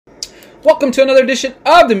Welcome to another edition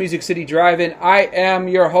of the Music City Drive-In. I am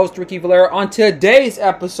your host, Ricky Valera. On today's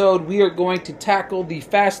episode, we are going to tackle the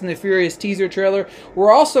Fast and the Furious teaser trailer.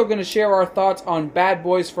 We're also going to share our thoughts on Bad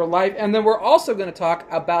Boys for Life, and then we're also going to talk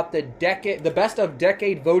about the best of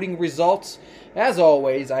decade voting results. As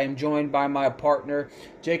always, I am joined by my partner,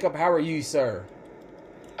 Jacob. How are you, sir?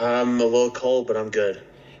 I'm a little cold, but I'm good.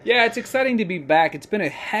 Yeah, it's exciting to be back. It's been a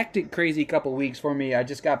hectic, crazy couple weeks for me. I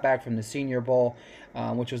just got back from the Senior Bowl,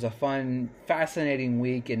 which was a fun, fascinating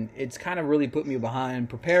week, and it's kind of really put me behind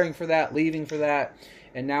preparing for that, leaving for that,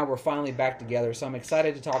 and now we're finally back together. So I'm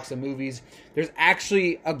excited to talk some movies. There's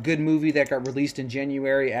actually a good movie that got released in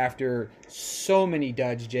January after so many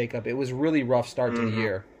duds, Jacob. It was a really rough start to the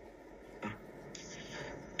year.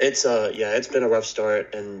 It's been a rough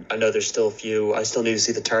start, and I know there's still a few. I still need to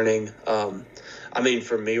see The Turning.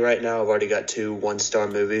 For me right now, I've already got 2 one-star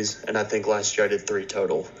movies, and I think last year I did 3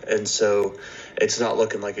 total. And so it's not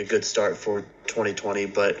looking like a good start for 2020.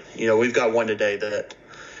 But, we've got one today that,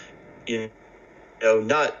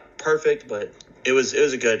 not perfect, but it was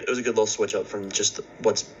a good little switch up from just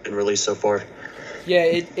what's been released so far. Yeah,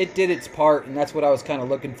 it did its part, and that's what I was kind of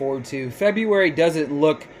looking forward to. February doesn't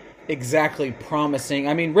look exactly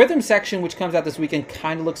promising. Rhythm Section, which comes out this weekend,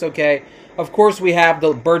 kind of looks okay. Of course, we have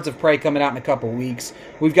the Birds of Prey coming out in a couple weeks.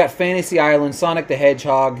 We've got Fantasy Island, Sonic the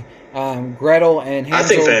Hedgehog, Gretel, and Hansel. I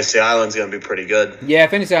think Fantasy Island's going to be pretty good. Yeah,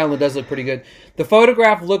 Fantasy Island does look pretty good. The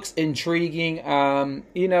Photograph looks intriguing.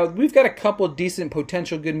 We've got a couple decent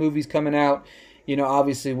potential good movies coming out.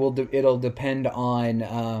 Obviously, it'll depend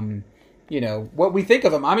on what we think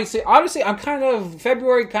of them. Honestly, I'm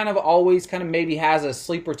February always maybe has a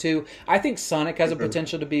sleep or two. I think Sonic has a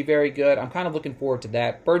potential to be very good. I'm kind of looking forward to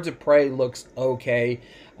that. Birds of Prey looks okay.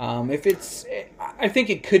 I think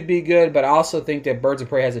it could be good, but I also think that Birds of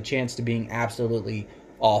Prey has a chance to being absolutely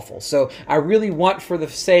awful. So I really want, for the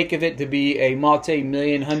sake of it, to be a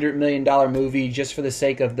multi-million, $100 million movie, just for the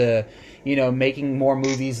sake of the, making more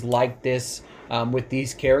movies like this with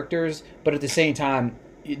these characters. But at the same time,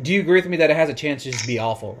 do you agree with me that it has a chance to just be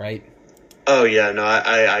awful, right? Oh yeah, no,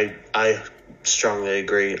 I strongly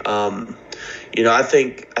agree. I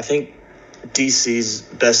think DC's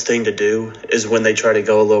best thing to do is when they try to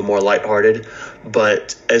go a little more lighthearted.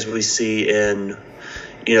 But as we see in,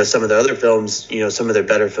 some of the other films, some of their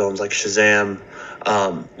better films like Shazam,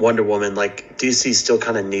 Wonder Woman, like DC still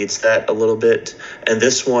kind of needs that a little bit. And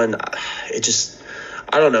this one,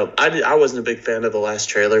 I don't know. I wasn't a big fan of the last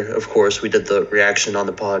trailer. Of course, we did the reaction on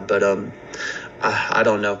the pod, but I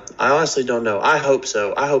don't know. I honestly don't know. I hope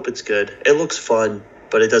so. I hope it's good. It looks fun,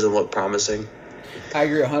 but it doesn't look promising. I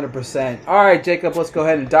agree 100%. All right, Jacob, let's go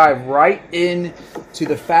ahead and dive right into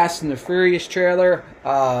the Fast and the Furious trailer.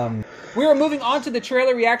 We are moving on to the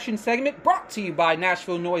trailer reaction segment, brought to you by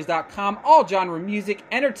NashvilleNoise.com, all genre music,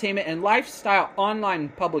 entertainment, and lifestyle online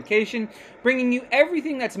publication, bringing you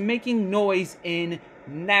everything that's making noise in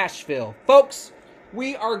Nashville. Folks,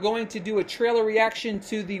 we are going to do a trailer reaction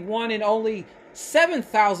to the one and only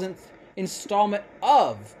 7,000th installment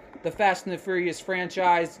of the Fast and the Furious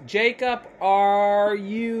franchise. Jacob, are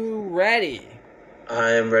you ready?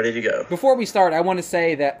 I am ready to go. Before we start, I want to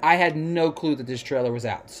say that I had no clue that this trailer was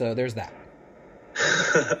out, so there's that.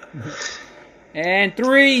 And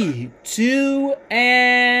 3, 2,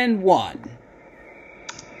 and 1.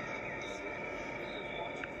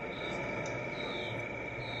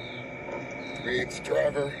 Three-eighths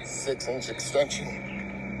driver, 6-inch extension.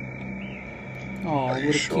 Oh,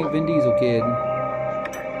 little cute Vin Diesel kid.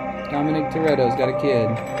 Dominic Toretto's got a kid.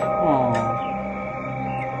 Aw.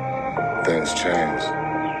 Things change.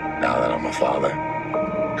 Now that I'm a father,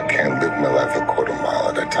 I can't live my life a quarter mile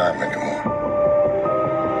at a time anymore.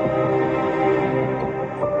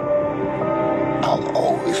 I'll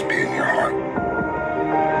always be in your heart.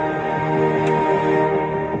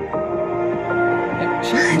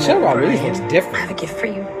 Michelle Rodriguez looks I different. have a gift for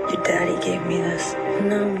you. Your daddy gave me this.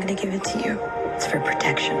 No, I'm gonna give it to you. It's for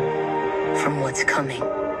protection from what's coming.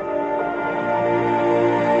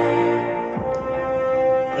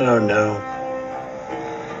 Oh no.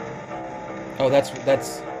 Oh, that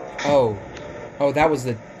was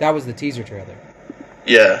the teaser trailer.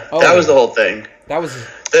 Yeah, Oh, that was the whole thing. That was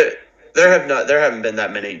There haven't been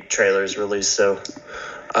that many trailers released, so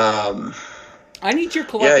I need your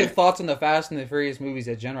collective thoughts on the Fast and the Furious movies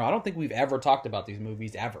in general. I don't think we've ever talked about these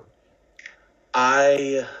movies ever.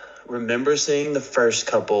 I remember seeing the first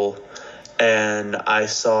couple, and I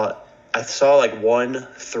saw like 1,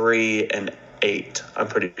 3, and 8. I'm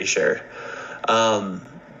pretty sure.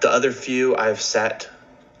 The other few I've sat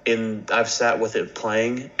with it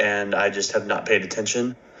playing, and I just have not paid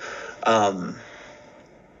attention. I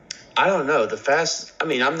don't know. The Fast, I'm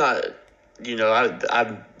not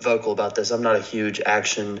I'm vocal about this. I'm not a huge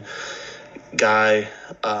action guy.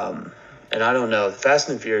 And I don't know. Fast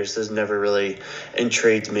and Furious has never really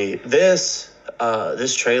intrigued me. This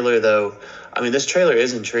trailer, though, this trailer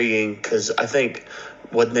is intriguing because I think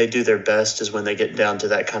when they do their best is when they get down to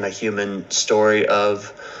that kind of human story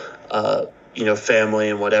of, family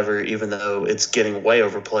and whatever, even though it's getting way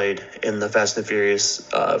overplayed in the Fast and Furious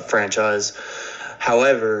franchise.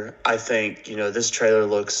 However, I think, this trailer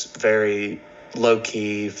looks very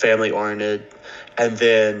low-key, family-oriented. And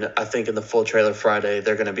then I think in the full trailer Friday,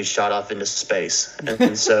 they're going to be shot off into space.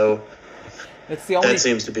 And so that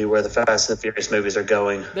seems to be where the Fast and Furious movies are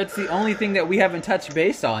going. That's the only thing that we haven't touched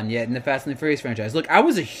base on yet in the Fast and the Furious franchise. Look, I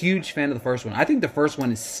was a huge fan of the first one. I think the first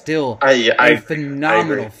one is still a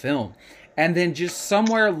phenomenal film. And then just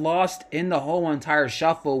somewhere lost in the whole entire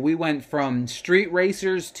shuffle, we went from street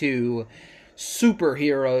racers to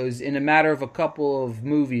superheroes in a matter of a couple of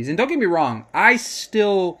movies. And don't get me wrong, I've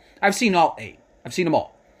seen all 8. I've seen them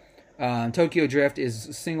all. Tokyo Drift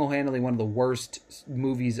is single-handedly one of the worst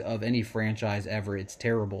movies of any franchise ever. It's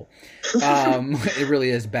terrible. It really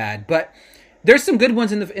is bad. But there's some good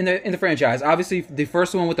ones in the franchise. Obviously, the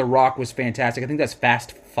first one with The Rock was fantastic. I think that's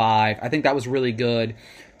Fast 5. I think that was really good.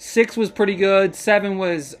 6 was pretty good. 7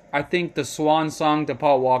 was, I think, the swan song to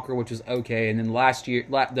Paul Walker, which was okay. And then last year,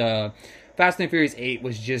 the Fast and Furious 8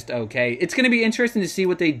 was just okay. It's going to be interesting to see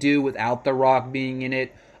what they do without The Rock being in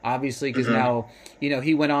it. Obviously, because now,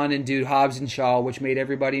 he went on and did Hobbs and Shaw, which made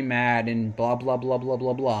everybody mad and blah, blah, blah, blah,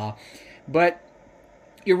 blah, blah. But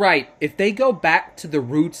you're right. If they go back to the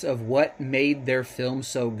roots of what made their film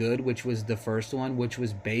so good, which was the first one, which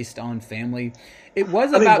was based on family, it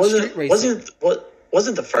was about street racing.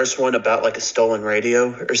 Wasn't the first one about like a stolen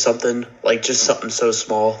radio or something? Like just something so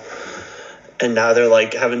small. And now they're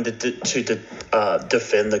like having to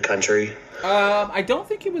defend the country. I don't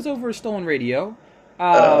think it was over a stolen radio.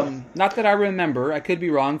 Not that I remember. I could be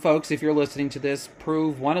wrong, folks. If you're listening to this,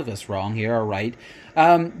 prove one of us wrong here, all right.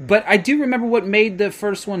 But I do remember what made the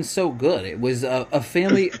first one so good. It was a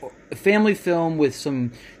family film with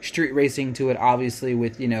some street racing to it, obviously,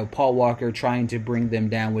 with, Paul Walker trying to bring them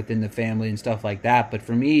down within the family and stuff like that. But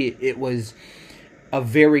for me, it was a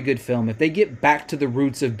very good film. If they get back to the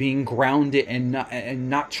roots of being grounded and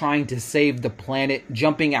not trying to save the planet,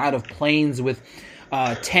 jumping out of planes with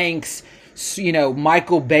tanks,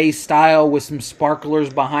 Michael Bay style with some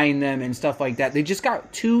sparklers behind them and stuff like that. They just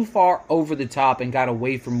got too far over the top and got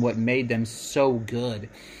away from what made them so good.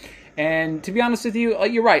 And to be honest with you,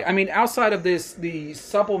 you're right. Outside of this, the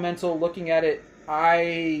supplemental, looking at it,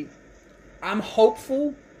 I'm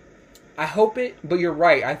hopeful. I hope it, but you're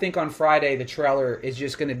right. I think on Friday the trailer is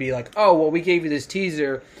just going to be like, oh, well, we gave you this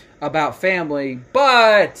teaser about family,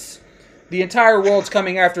 but the entire world's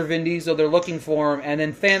coming after Vin Diesel. They're looking for him, and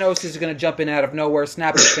then Thanos is going to jump in out of nowhere,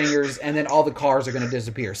 snap his fingers, and then all the cars are going to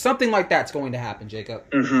disappear. Something like that's going to happen, Jacob.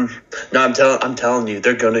 Mm-hmm. No, I'm telling you,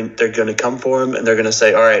 they're going to come for him, and they're going to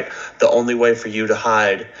say, all right, the only way for you to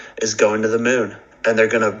hide is going to the moon, and they're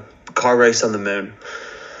going to car race on the moon.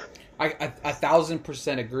 I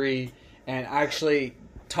 1,000% agree. And actually,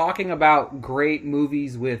 talking about great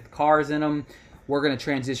movies with cars in them, we're going to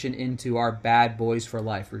transition into our Bad Boys for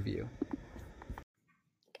Life review.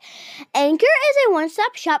 Anchor is a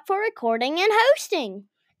one-stop shop for recording and hosting.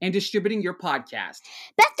 And distributing your podcast.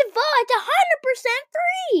 Best of all, it's 100%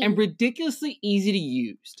 free. And ridiculously easy to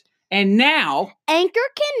use. And now, Anchor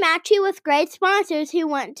can match you with great sponsors who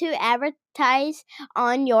want to advertise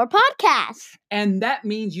on your podcast. And that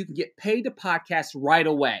means you can get paid to podcast right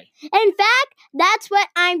away. In fact, that's what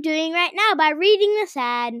I'm doing right now by reading this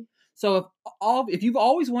ad. So if you've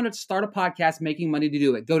always wanted to start a podcast making money to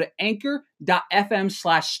do it, go to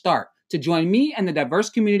anchor.fm/start to join me and the diverse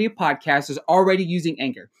community of podcasters already using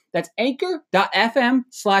Anchor. That's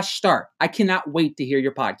anchor.fm/start. I cannot wait to hear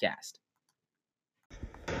your podcast.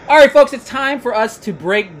 All right, folks, it's time for us to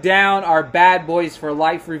break down our Bad Boys for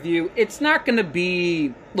Life review. It's not going to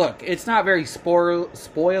be, it's not very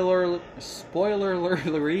spoiler-lery.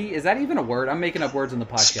 Is that even a word? I'm making up words on the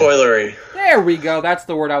podcast. Spoilery. There we go. That's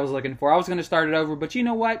the word I was looking for. I was going to start it over, but you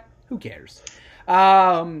know what? Who cares?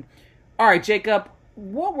 All right, Jacob,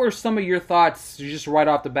 what were some of your thoughts just right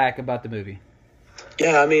off the back about the movie?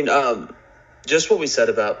 Yeah, just what we said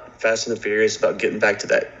about Fast and the Furious, about getting back to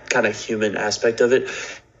that kind of human aspect of it.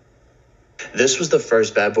 This was the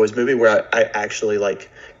first Bad Boys movie where I actually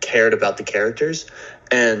cared about the characters,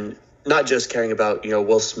 and not just caring about,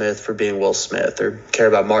 Will Smith for being Will Smith, or care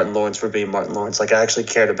about Martin Lawrence for being Martin Lawrence. I actually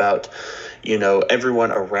cared about,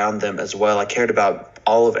 everyone around them as well. I cared about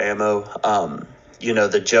all of Ammo.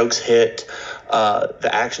 The jokes hit, the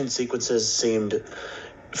action sequences seemed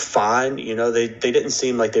fine. You know, they didn't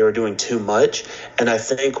seem like they were doing too much. And I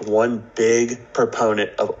think one big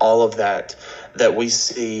proponent of all of that we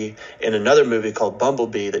see in another movie called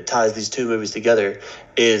Bumblebee that ties these two movies together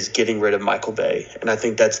is getting rid of Michael Bay. And I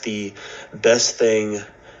think that's the best thing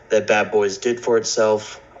that Bad Boys did for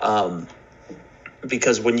itself.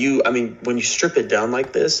 Because when you strip it down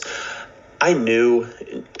like this, I knew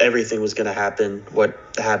everything was going to happen. What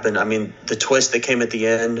happened? I mean, the twist that came at the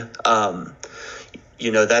end,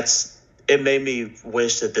 it made me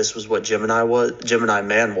wish that this was what Gemini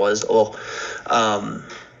Man was.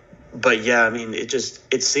 But yeah, I mean,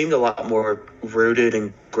 it seemed a lot more rooted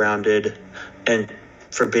and grounded. And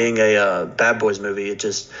for being a Bad Boys movie,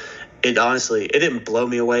 it honestly, it didn't blow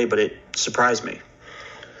me away, but it surprised me.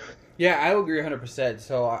 Yeah, I agree 100%.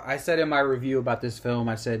 So I said in my review about this film,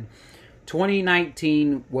 I said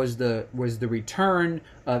 2019 was the return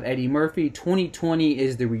of Eddie Murphy. 2020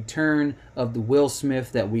 is the return of the Will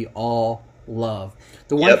Smith that we all love.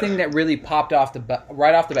 The one thing that really popped off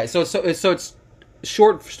right off the bat. So it's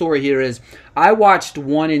short story here is I watched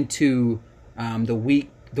 1 and 2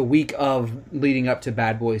 the week of leading up to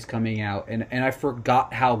Bad Boys coming out, and I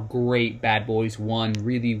forgot how great Bad Boys 1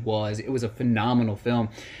 really was. It was a phenomenal film.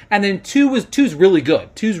 And then 2's really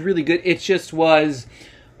good. 2's really good. It just was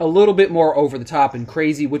a little bit more over the top and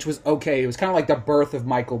crazy, which was okay. It was kind of like the birth of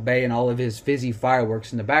Michael Bay and all of his fizzy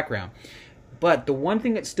fireworks in the background. But the one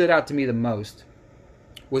thing that stood out to me the most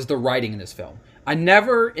was the writing in this film. I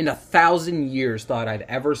never in 1,000 years thought I'd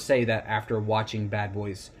ever say that after watching a Bad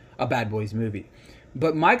Boys movie.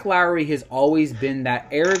 But Mike Lowrey has always been that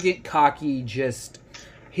arrogant, cocky,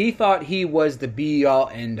 he thought he was the be-all,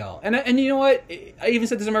 end-all. And you know what? I even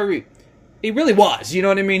said this in my review. He really was, you know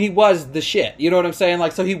what I mean? He was the shit, you know what I'm saying?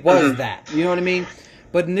 Like, so he was that, you know what I mean?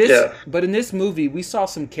 But in this movie, we saw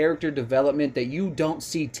some character development that you don't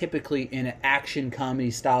see typically in an action comedy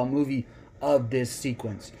style movie of this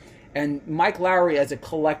sequence. And Mike Lowrey, as a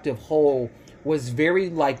collective whole, was very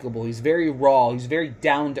likable. He's very raw. He's very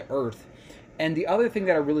down to earth. And the other thing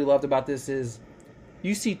that I really loved about this is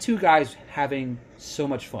you see two guys having so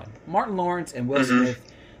much fun. Martin Lawrence and Will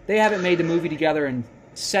Smith, they haven't made a movie together in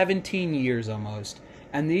 17 years almost.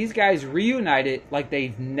 And these guys reunited like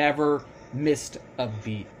they've never missed a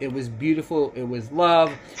beat. It was beautiful. It was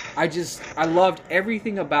love. I loved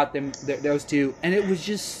everything about them, those two. And it was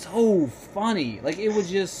just so funny. Like, it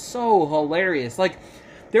was just so hilarious. Like,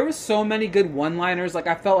 there was so many good one-liners. Like,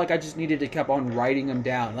 I felt like I just needed to keep on writing them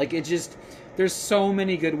down. Like, there's so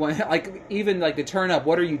many good ones. Like, even like the turn up,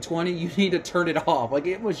 what are you, 20? You need to turn it off. Like,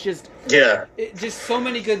 it was just so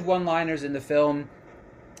many good one-liners in the film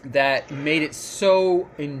that made it so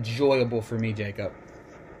enjoyable for me, Jacob.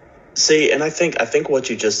 See, and I think what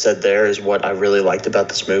you just said there is what I really liked about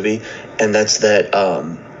this movie, and that's that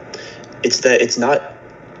it's not,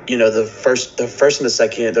 the first and the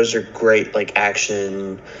second, those are great like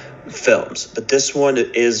action films, but this one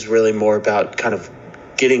is really more about kind of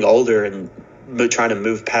getting older and trying to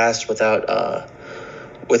move past without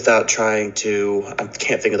trying to, I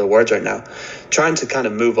can't think of the words right now, trying to kind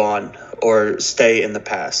of move on or stay in the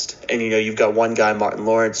past. And, you've got one guy, Martin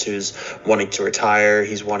Lawrence, who's wanting to retire.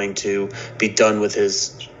 He's wanting to be done with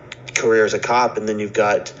his career as a cop. And then you've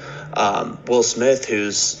got Will Smith,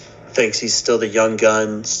 who thinks he's still the young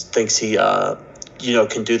gun, thinks he,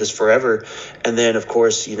 can do this forever. And then, of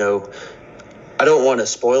course, I don't want to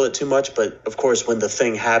spoil it too much, but of course, when the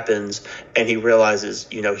thing happens and he realizes,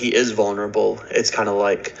 he is vulnerable, it's kind of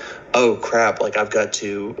like, oh crap, like I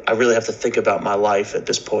really have to think about my life at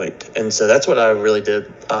this point. And so that's what I really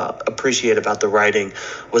did appreciate about the writing,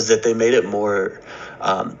 was that they made it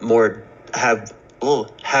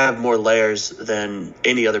have more layers than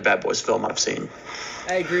any other Bad Boys film I've seen.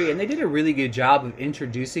 I agree, and they did a really good job of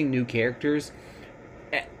introducing new characters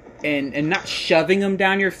and not shoving them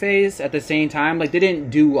down your face at the same time. Like, they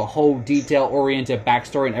didn't do a whole detail-oriented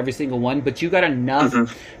backstory in every single one, but you got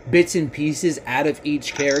enough bits and pieces out of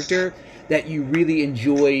each character that you really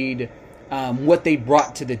enjoyed what they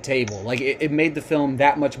brought to the table. Like, it made the film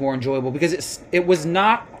that much more enjoyable, because it was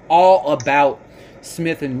not all about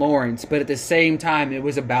Smith and Lawrence, but at the same time, it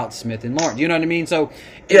was about Smith and Lawrence. You know what I mean? So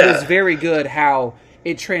it was very good how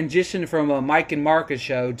it transitioned from a Mike and Marcus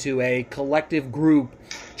show to a collective group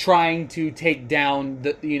trying to take down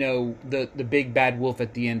the big bad wolf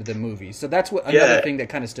at the end of the movie. So that's another thing that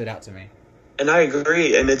kind of stood out to me. And I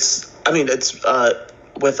agree. And it's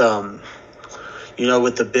with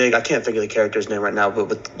the big, I can't think of the character's name right now, but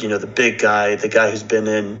with, the big guy, the guy who's been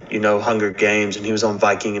in, Hunger Games, and he was on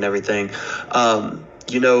Viking and everything.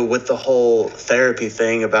 With the whole therapy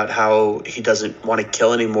thing about how he doesn't want to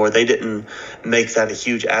kill anymore, they didn't make that a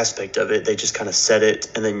huge aspect of it. They just kind of said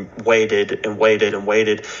it and then waited and waited and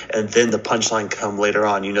waited, and then the punchline come later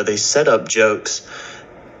on. You know, they set up jokes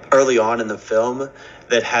early on in the film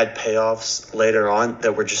that had payoffs later on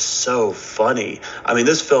that were just so funny. I mean,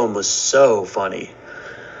 this film was so funny.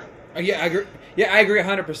 Yeah, I agree. Yeah, I agree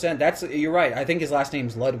 100%. You're right. I think his last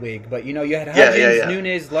name's Ludwig, but you had Hudgens,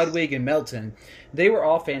 Nunez, Ludwig, and Melton. They were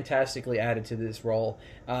all fantastically added to this role.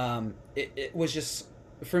 It was just,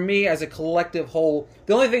 for me as a collective whole.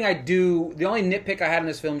 The only nitpick I had in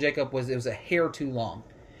this film, Jacob, was it was a hair too long.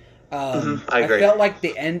 I agree. I felt like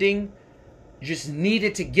the ending just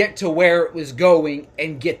needed to get to where it was going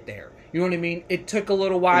and get there. You know what I mean? It took a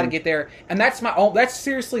little while to get there, and that's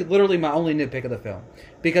seriously, literally my only nitpick of the film,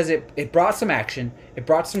 because it brought some action, it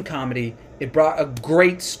brought some comedy, it brought a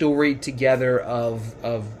great story together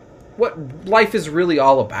of what life is really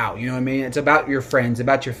all about. You know what I mean? It's about your friends,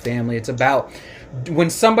 about your family. It's about when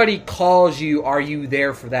somebody calls you, are you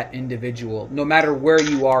there for that individual, no matter where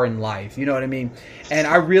you are in life? You know what I mean? And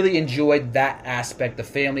I really enjoyed that aspect, the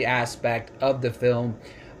family aspect of the film.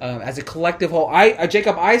 As a collective whole,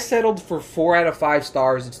 Jacob, I settled for 4 out of 5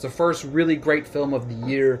 stars. It's the first really great film of the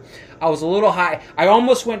year. I was a little high. I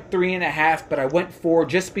almost went 3.5, but I went 4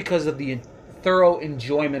 just because of the thorough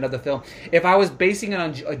enjoyment of the film. If I was basing it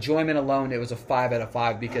on enjoyment alone, it was a 5 out of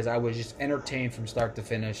 5 because I was just entertained from start to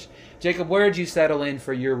finish. Jacob, where did you settle in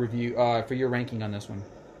for your review, for your ranking on this one?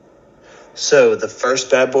 So the first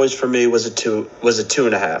Bad Boys for me was a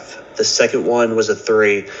 2.5. The second one was a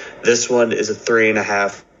 3. This one is a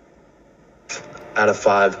 3.5 out of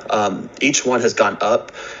 5. Each one has gone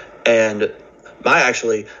up, and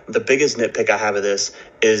the biggest nitpick I have of this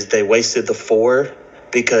is they wasted the 4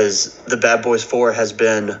 because the Bad Boys 4 has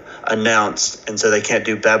been announced, and so they can't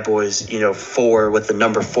do Bad Boys 4 with the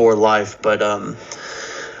number 4 life. But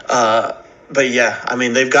yeah, I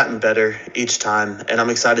mean, they've gotten better each time, and I'm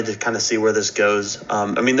excited to kind of see where this goes.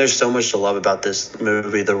 I mean, there's so much to love about this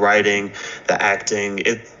movie, the writing, the acting.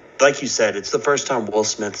 Like you said, it's the first time Will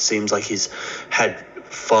Smith seems like he's had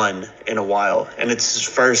fun in a while, and it's his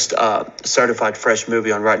first certified fresh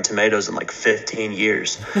movie on Rotten Tomatoes in like 15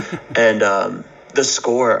 years. And the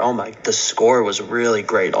score was really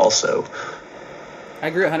great also. I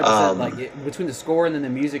agree 100%. Between the score and then the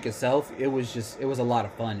music itself, it was a lot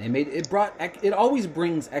of fun. It always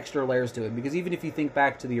brings extra layers to it, because even if you think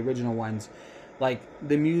back to the original ones, like,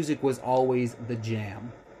 the music was always the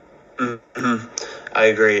jam. Mm-hmm. I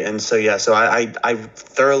agree, and so I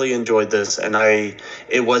thoroughly enjoyed this, and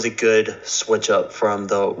it was a good switch up from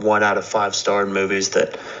the 1 out of 5 star movies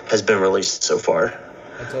that has been released so far.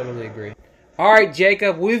 I totally agree. All right,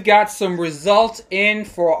 Jacob, we've got some results in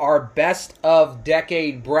for our best of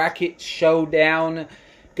decade bracket showdown.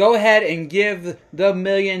 Go ahead and give the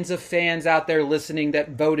millions of fans out there listening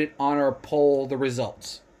that voted on our poll the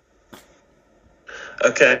results.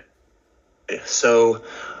 Okay, so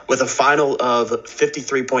with a final of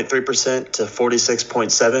 53.3% to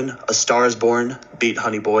 46.7%, A Star Is Born beat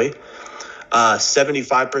Honey Boy.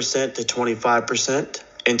 75% to 25%,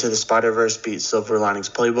 Into the Spider-Verse beat Silver Linings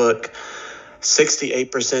Playbook.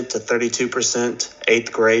 68% to 32%,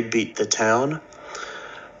 Eighth Grade beat The Town.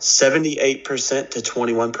 78% to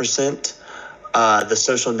 21%, The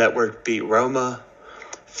Social Network beat Roma.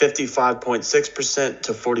 55.6%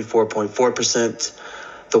 to 44.4%,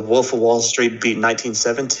 The Wolf of Wall Street beat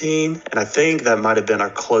 1917, and I think that might have been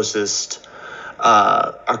our closest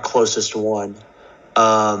one.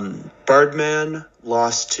 Birdman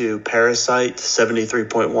lost to Parasite,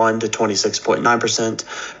 73.1 to 26.9%.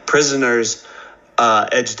 Prisoners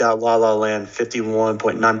edged out La La Land,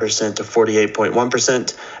 51.9% to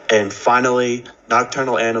 48.1%. And finally,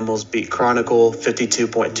 Nocturnal Animals beat Chronicle,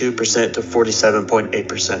 52.2% to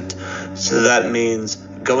 47.8%. So that means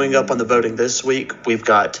going up on the voting this week, we've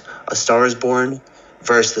got A Star Is Born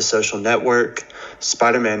versus The Social Network,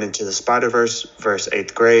 Spider-Man Into the Spider-Verse versus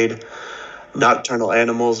Eighth Grade, Nocturnal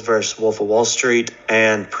Animals versus Wolf of Wall Street,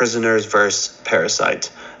 and Prisoners versus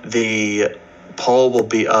Parasite. The poll will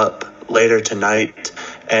be up later tonight,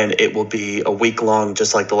 and it will be a week long,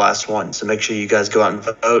 just like the last one. So make sure you guys go out and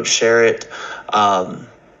vote, share it,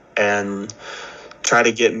 and try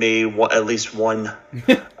to get me at least one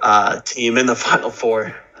team in the Final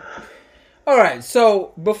Four. All right,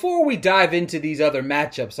 so before we dive into these other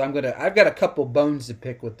matchups, I've got a couple bones to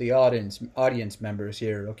pick with the audience members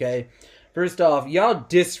here. Okay, first off, y'all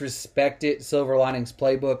disrespected Silver Linings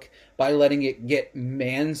Playbook by letting it get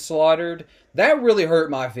manslaughtered. That really hurt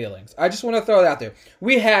my feelings. I just want to throw it out there.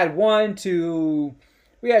 We had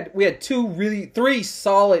three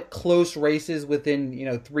solid close races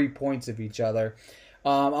within 3 points of each other.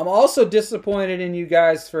 I'm also disappointed in you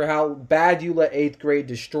guys for how bad you let 8th Grade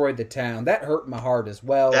destroy the town. That hurt my heart as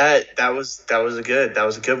well. That was a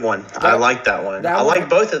good one. I like that one. I like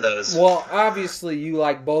both of those. Well, obviously you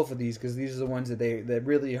like both of these because these are the ones that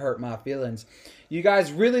really hurt my feelings. You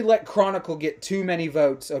guys really let Chronicle get too many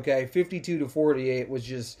votes. Okay, 52-48 was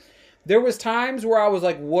just. There was times where I was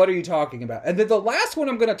like, "What are you talking about?" And then the last one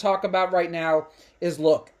I'm going to talk about right now is,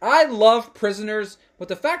 look, I love Prisoners, but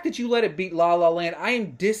the fact that you let it beat La La Land, I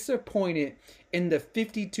am disappointed in the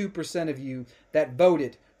 52% of you that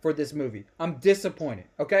voted for this movie. I'm disappointed,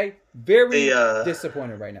 okay? Very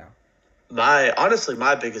disappointed right now. My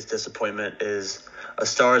biggest disappointment is A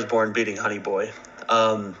Star Is Born beating Honey Boy.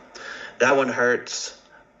 That one hurts.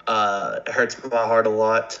 It hurts my heart a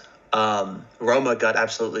lot. Roma got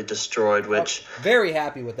absolutely destroyed, which very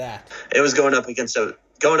happy with that. It was going up against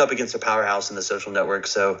a powerhouse in The Social Network,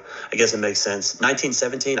 so I guess it makes sense.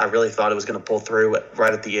 1917, I really thought it was going to pull through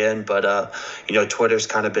right at the end, but Twitter's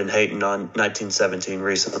kind of been hating on 1917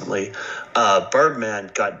 recently.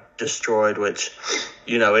 Birdman got destroyed, which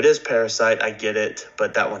it is Parasite, I get it,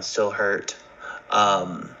 but that one still hurt.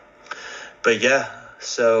 But yeah,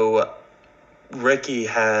 so Ricky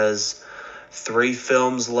has 3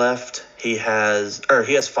 films left. He has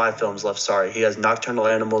 5 films left, sorry. He has Nocturnal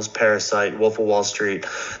Animals, Parasite, Wolf of Wall Street,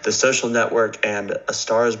 The Social Network, and A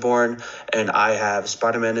Star Is Born. And I have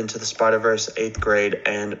Spider-Man Into the Spider-Verse, 8th Grade,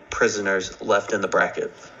 and Prisoners left in the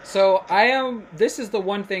bracket. So this is the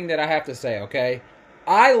one thing that I have to say, okay?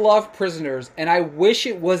 I love Prisoners, and I wish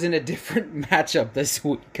it wasn't a different matchup this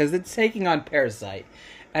week, because it's taking on Parasite.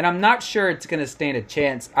 And I'm not sure it's going to stand a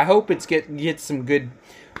chance. I hope it gets some good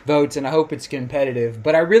votes, and I hope it's competitive.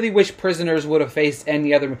 But I really wish Prisoners would have faced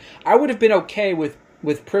any other. I would have been okay with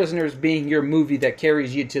Prisoners being your movie that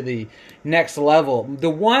carries you to the next level. The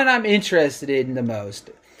one I'm interested in the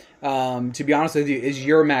most, to be honest with you, is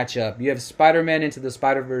your matchup. You have Spider-Man Into the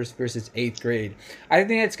Spider-Verse versus 8th Grade. I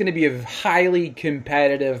think it's going to be a highly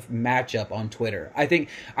competitive matchup on Twitter. I think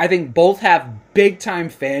both have big-time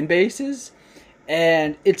fan bases,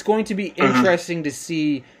 and it's going to be interesting to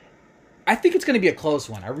see. I think it's going to be a close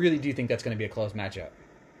one. I really do think that's going to be a close matchup.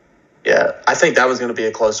 Yeah, I think that was going to be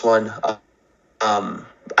a close one.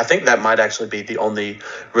 I think that might actually be the only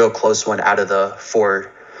real close one out of the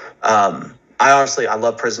 4. I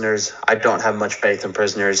love Prisoners. I don't have much faith in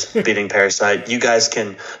Prisoners beating Parasite. You guys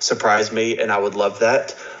can surprise me, and I would love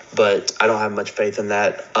that, but I don't have much faith in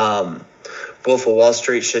that. Wolf of Wall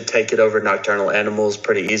Street should take it over Nocturnal Animals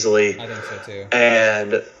pretty easily. I think so too.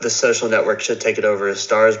 And The Social Network should take it over A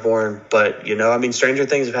Star Is Born. But, stranger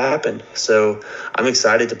things have happened. So I'm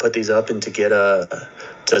excited to put these up and to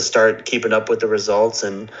start keeping up with the results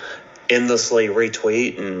and endlessly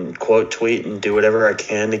retweet and quote tweet and do whatever I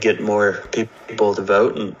can to get more people to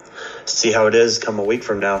vote and see how it is come a week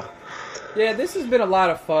from now. Yeah, this has been a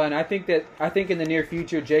lot of fun. I think in the near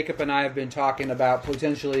future, Jacob and I have been talking about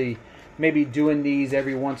potentially maybe doing these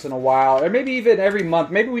every once in a while, or maybe even every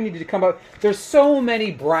month. Maybe we need to come up. There's so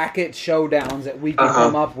many bracket showdowns that we can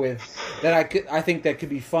come up with that I think that could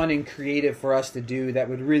be fun and creative for us to do. That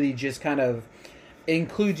would really just kind of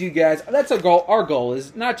include you guys. That's a goal. Our goal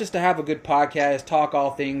is not just to have a good podcast, talk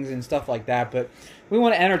all things and stuff like that, but we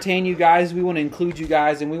want to entertain you guys. We want to include you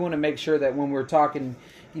guys, and we want to make sure that when we're talking,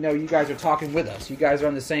 you guys are talking with us. You guys are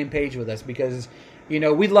on the same page with us because. We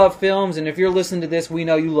love films, and if you're listening to this, we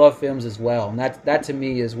know you love films as well. And that to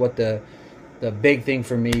me is what the big thing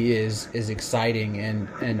for me is exciting.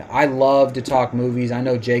 And I love to talk movies. I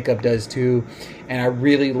know Jacob does too. And I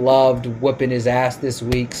really loved whooping his ass this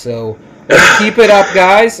week. So let's keep it up,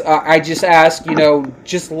 guys. I just ask,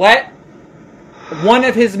 just let one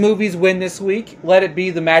of his movies win this week. Let it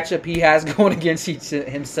be the matchup he has going against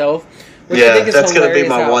himself. Yeah, that's going to be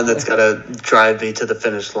my one that's going to drive me to the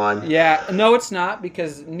finish line. Yeah, no, it's not,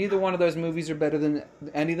 because neither one of those movies are better than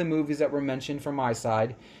any of the movies that were mentioned from my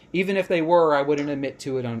side. Even if they were, I wouldn't admit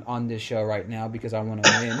to it on this show right now because I want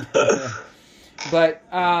to win. But,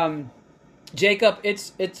 Jacob,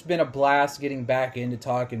 it's been a blast getting back into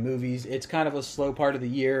talking movies. It's kind of a slow part of the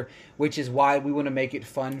year, which is why we want to make it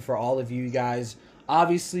fun for all of you guys.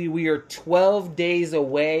 Obviously, we are 12 days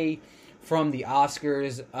away from the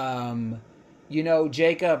Oscars.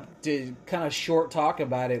 Jacob, to kind of short talk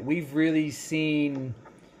about it, we've really seen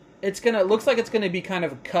looks like it's gonna be kind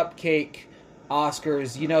of a cupcake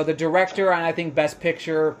Oscars. The director and I think Best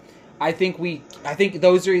Picture, I think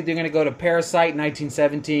those are either gonna go to Parasite,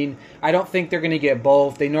 1917. I don't think they're gonna get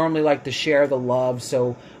both. They normally like to share the love,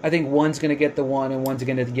 so I think one's gonna get the one and one's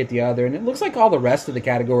gonna get the other. And it looks like all the rest of the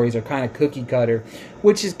categories are kind of cookie cutter,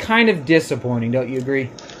 which is kind of disappointing. Don't you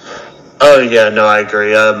agree? Oh, yeah, no, I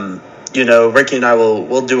agree. Ricky and I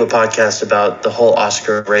we'll do a podcast about the whole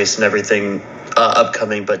Oscar race and everything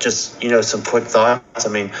upcoming. But just some quick thoughts. I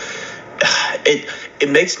mean, it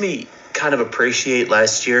makes me kind of appreciate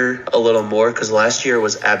last year a little more, because last year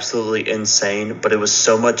was absolutely insane, but it was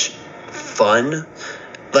so much fun.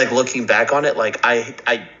 Like, looking back on it, like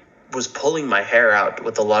I was pulling my hair out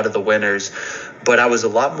with a lot of the winners, but I was a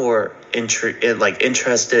lot more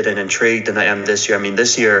interested and intrigued than I am this year. I mean,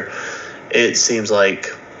 this year it seems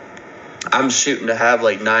like I'm shooting to have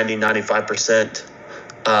like 95%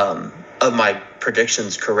 of my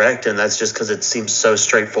predictions correct, and that's just because it seems so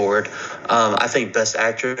straightforward. I think Best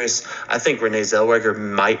Actress, I think Renee Zellweger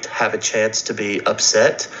might have a chance to be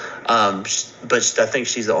upset, but I think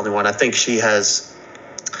she's the only one. I think she has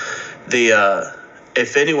the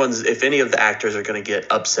if any of the actors are going to get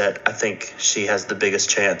upset, I think she has the biggest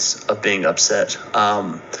chance of being upset.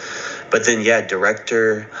 But then,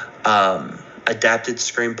 director, adapted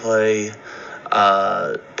screenplay,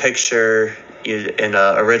 picture, and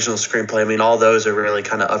original screenplay. I mean, all those are really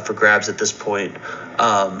kind of up for grabs at this point.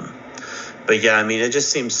 But yeah, I mean, it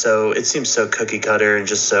seems so cookie cutter and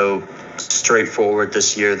just so straightforward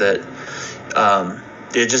this year that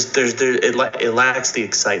it lacks the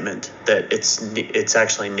excitement that it's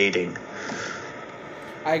actually needing.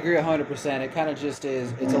 I agree 100%. It kind of just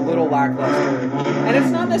is. It's a little lackluster, and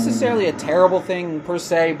it's not necessarily a terrible thing per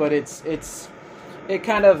se, but it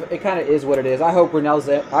kind of is what it is. I hope Renee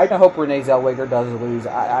Zellweger does lose.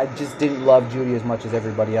 I just didn't love Judy as much as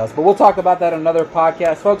everybody else, but we'll talk about that on another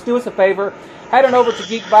podcast. Folks, do us a favor. Head on over to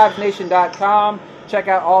GeekVibesNation.com. Check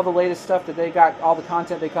out all the latest stuff that they got, all the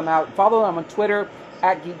content they come out. Follow them on Twitter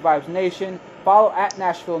at GeekVibesNation. Follow at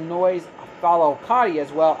Nashville Noise. Follow Cody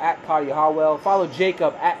as well at Cody Howell. Follow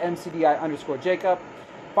Jacob at MCDI_Jacob.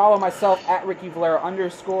 Follow myself at Ricky Valera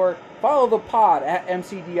 _. Follow the pod at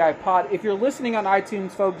MCDI Pod. If you're listening on iTunes,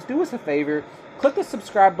 folks, do us a favor. Click the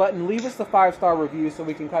subscribe button. Leave us the 5-star review so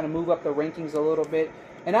we can kind of move up the rankings a little bit.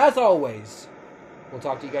 And as always, we'll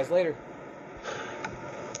talk to you guys later.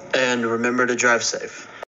 And remember to drive safe.